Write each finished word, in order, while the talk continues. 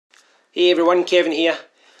Hey everyone, Kevin here.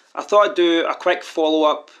 I thought I'd do a quick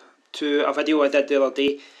follow-up to a video I did the other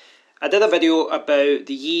day. I did a video about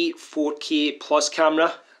the Yi 4K Plus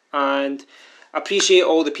camera, and I appreciate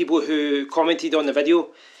all the people who commented on the video.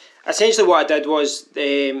 Essentially what I did was,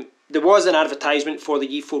 there was an advertisement for the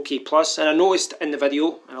Yi 4K Plus, and I noticed in the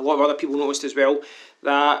video, and a lot of other people noticed as well,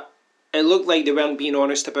 that it looked like they weren't being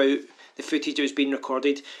honest about the footage that was being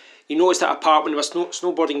recorded. You noticed that apart when we were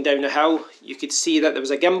snowboarding down the hill, you could see that there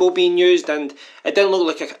was a gimbal being used, and it didn't look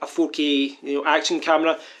like a 4K action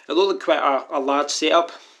camera. It looked like quite a large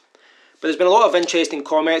setup. But there's been a lot of interesting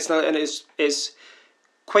comments, and it's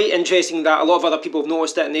quite interesting that a lot of other people have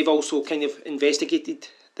noticed it, and they've also kind of investigated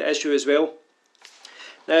the issue as well.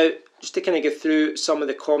 Now, just to kind of go through some of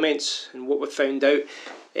the comments and what we've found out.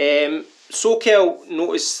 SoCal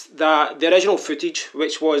noticed that the original footage,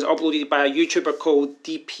 which was uploaded by a YouTuber called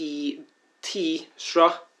dbt.sruh,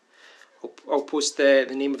 I'll post the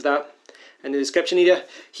name of that in the description area.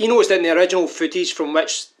 He noticed that in the original footage from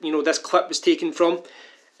which this clip was taken from,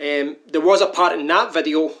 there was a part in that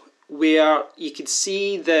video where you could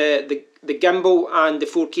see the gimbal and the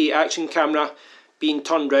 4K action camera being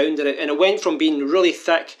turned round, and it went from being really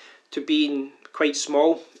thick to being quite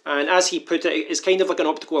small. And as he put it, it's kind of like an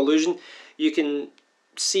optical illusion. You can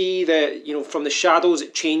see from the shadows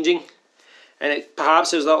it changing, and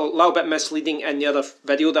perhaps it was a little bit misleading in the other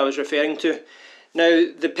video that I was referring to. Now,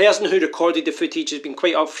 the person who recorded the footage has been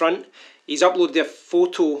quite upfront. He's uploaded a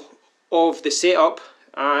photo of the setup,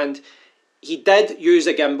 and he did use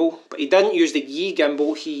a gimbal, but he didn't use the Yi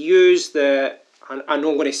gimbal. He used I know I'm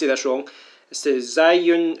going to say this wrong, it's the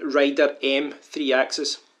Zhiyun Rider M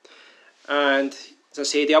 3-axis. And as I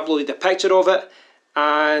said, he uploaded a picture of it,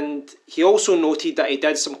 and he also noted that he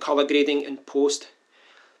did some colour grading in post.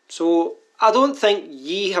 So I don't think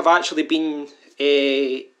Yi have actually been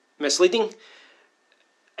misleading.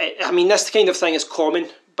 I mean, this kind of thing is common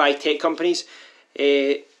by tech companies.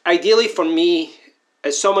 Ideally for me,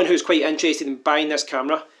 as someone who's quite interested in buying this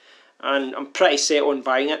camera, and I'm pretty set on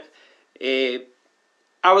buying it,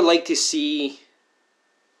 I would like to see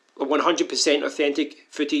 100% authentic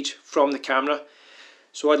footage from the camera.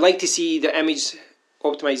 So I'd like to see the image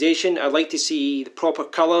optimization, I'd like to see the proper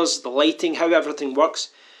colours, the lighting, how everything works.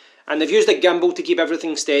 And they've used a gimbal to keep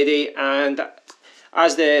everything steady, and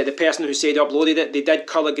as the person who said uploaded it, they did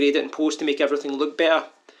colour grade it in post to make everything look better.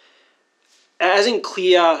 It isn't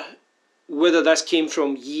clear whether this came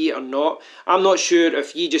from Yi or not. I'm not sure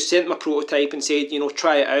if Yi just sent them a prototype and said,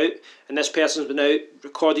 try it out, and this person's been out,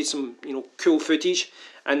 recorded some cool footage,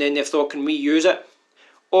 and then they've thought, can we use it?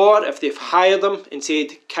 Or if they've hired them and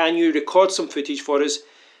said, can you record some footage for us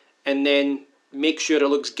and then make sure it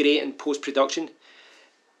looks great in post-production.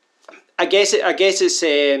 I guess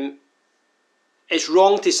it's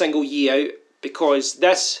wrong to single Yi out, because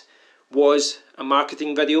this was a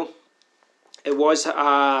marketing video. It was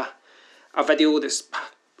a video it's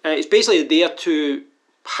basically there to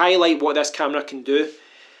highlight what this camera can do.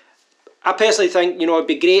 I personally think it'd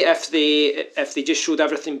be great if they just showed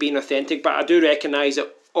everything being authentic, but I do recognise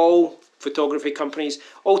that all photography companies,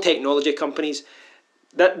 all technology companies,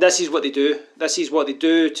 this is what they do. This is what they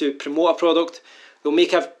do to promote a product. They'll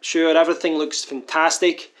make sure everything looks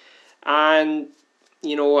fantastic, and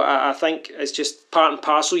I think it's just part and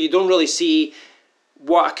parcel. You don't really see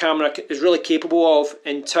what a camera is really capable of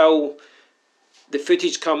until the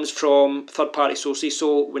footage comes from third-party sources.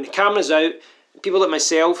 So when the camera's out, people like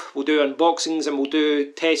myself will do unboxings and will do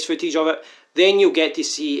test footage of it. Then you'll get to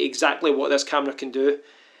see exactly what this camera can do.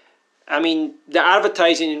 I mean, the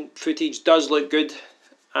advertising footage does look good,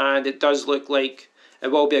 and it does look like it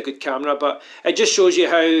will be a good camera, but it just shows you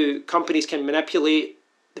how companies can manipulate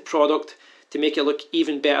the product to make it look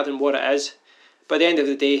even better than what it is. But at the end of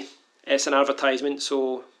the day, it's an advertisement,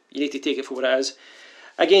 so you need to take it for what it is.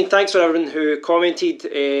 Again, thanks for everyone who commented.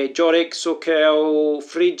 Jorik, SoCal,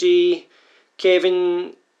 Frigi,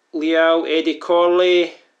 Kevin, Liao, Eddie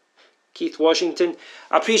Corley, Keith Washington.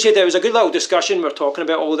 I appreciate it. It was a good little discussion. We're talking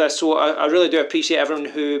about all this, so I really do appreciate everyone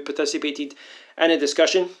who participated in the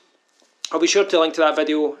discussion. I'll be sure to link to that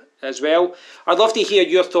video as well. I'd love to hear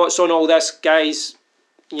your thoughts on all this, guys.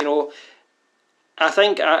 I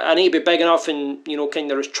think I need to be big enough and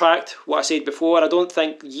kind of retract what I said before. I don't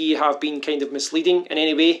think Yi have been kind of misleading in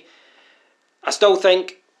any way. I still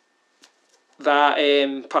think that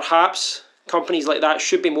perhaps companies like that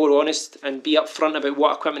should be more honest and be upfront about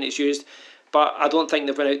what equipment is used, but I don't think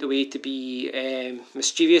they've went out the way to be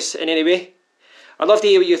mischievous in any way. I'd love to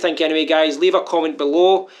hear what you think anyway, guys. Leave a comment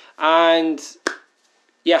below, and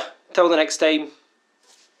yeah, till the next time,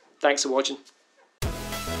 thanks for watching.